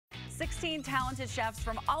16 talented chefs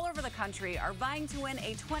from all over the country are vying to win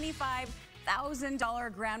a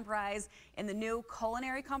 $25,000 grand prize in the new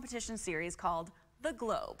culinary competition series called The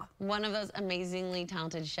Globe. One of those amazingly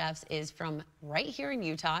talented chefs is from right here in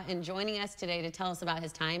Utah, and joining us today to tell us about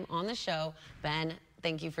his time on the show, Ben,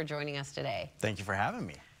 thank you for joining us today. Thank you for having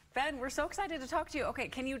me. Ben, we're so excited to talk to you. Okay,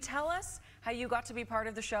 can you tell us how you got to be part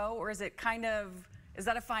of the show, or is it is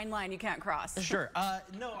that a fine line you can't cross? Sure.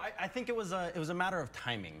 No, I think it was a matter of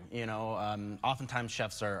timing. You know, oftentimes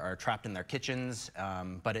chefs are trapped in their kitchens,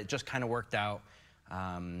 but it just kind of worked out.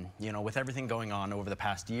 You know, with everything going on over the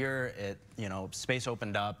past year, space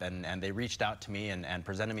opened up, and they reached out to me and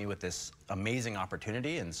presented me with this amazing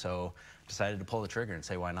opportunity, and so decided to pull the trigger and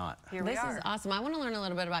say, why not? Here we are. This is awesome. I want to learn a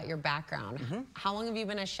little bit about your background. How long have you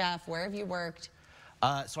been a chef? Where have you worked?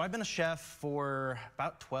 So I've been a chef for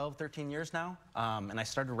about 12, 13 years now, and I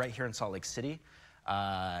started right here in Salt Lake City.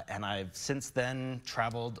 And I've since then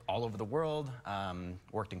traveled all over the world,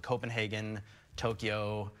 worked in Copenhagen,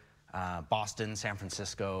 Tokyo, Boston, San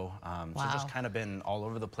Francisco. So just kind of been all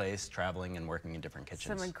over the place, traveling and working in different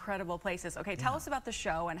kitchens. Some incredible places. Okay, tell us about the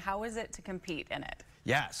show and how is it to compete in it?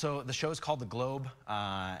 Yeah, so the show is called The Globe,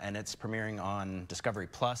 and it's premiering on Discovery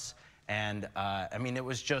Plus. And I mean, it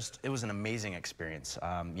was an amazing experience.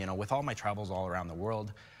 You know, with all my travels all around the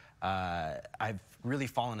world, I've really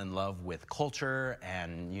fallen in love with culture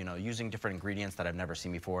and, you know, using different ingredients that I've never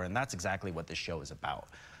seen before. And that's exactly what this show is about.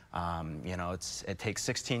 You know, it takes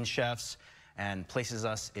 16 chefs and places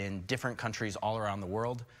us in different countries all around the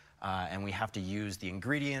world. And we have to use the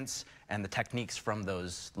ingredients and the techniques from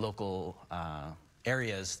those local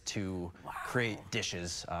areas to create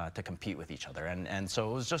dishes to compete with each other. And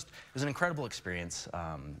so it was an incredible experience,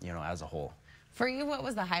 you know, as a whole. For you, what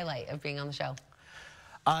was the highlight of being on the show?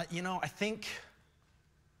 You know, I think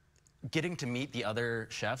getting to meet the other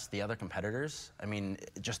chefs, the other competitors. I mean,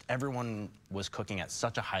 just everyone was cooking at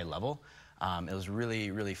such a high level. It was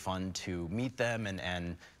really, really fun to meet them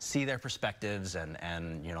and see their perspectives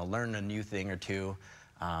and you know, learn a new thing or two.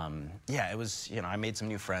 Yeah, it was, you know, I made some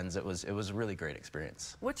new friends. It was a really great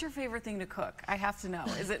experience. What's your favorite thing to cook? I have to know.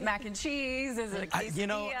 Is it mac and cheese? Is it a quesadilla? You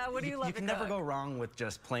know, what do you love to cook? You can never go wrong with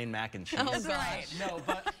just plain mac and cheese. Oh, that's right. No,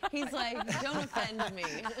 but he's like, don't offend me.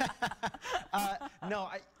 No,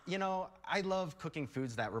 you know, I love cooking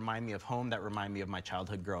foods that remind me of home, that remind me of my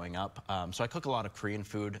childhood growing up. So I cook a lot of Korean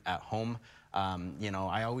food at home. You know,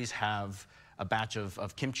 I always have a batch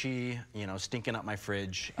of kimchi, you know, stinking up my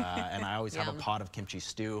fridge, and I always have a pot of kimchi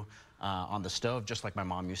stew on the stove, just like my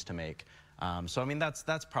mom used to make. So I mean,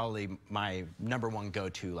 that's probably my #1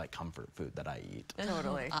 go-to like comfort food that I eat.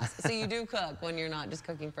 Totally. Awesome. So you do cook when you're not just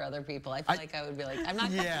cooking for other people. I feel like I would be like, I'm not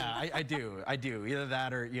cooking. Yeah, I do. Either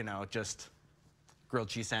that or, you know, just grilled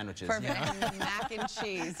cheese sandwiches. Perfect. You know? Mac and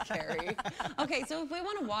cheese, Carrie. Okay, so if we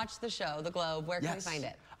want to watch the show, The Globe, where can we find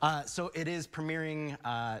it? So it is premiering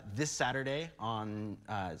this Saturday on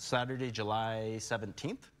Saturday, July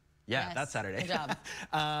 17th. Yeah, Yes. that's Saturday. Good job.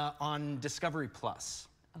 On Discovery Plus.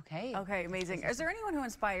 Okay. Okay, amazing. Is there anyone who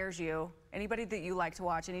inspires you? Anybody that you like to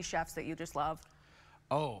watch? Any chefs that you just love?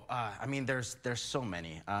 Oh, I mean, there's so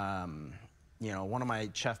many. You know, one of my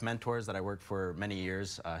chef mentors that I worked for many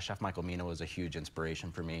years, Chef Michael Mina, was a huge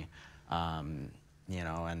inspiration for me. You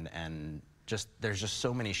know, and there's just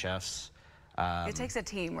so many chefs. It takes a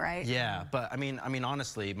team, right? Yeah, but I mean,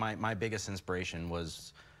 honestly, my biggest inspiration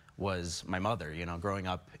was my mother. You know, growing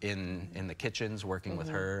up in the kitchens, working with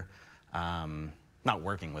her. Not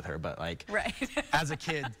working with her, but like as a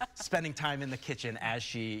kid, spending time in the kitchen as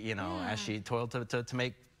she, you know, as she toiled to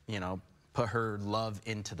make, you know, put her love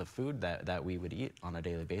into the food that we would eat on a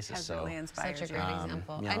daily basis. Has really inspired Such a great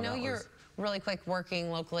example. You know, I know you're really quick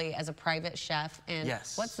working locally as a private chef, and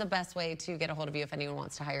what's the best way to get a hold of you if anyone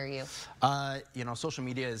wants to hire you? You know, social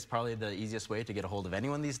media is probably the easiest way to get a hold of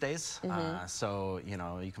anyone these days. So, you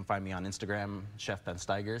know, you can find me on Instagram, Chef Ben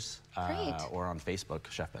Steigers, or on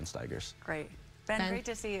Facebook, Chef Ben Steigers. Great. Ben, great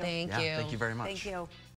to see you. Thank you. Thank you very much. Thank you.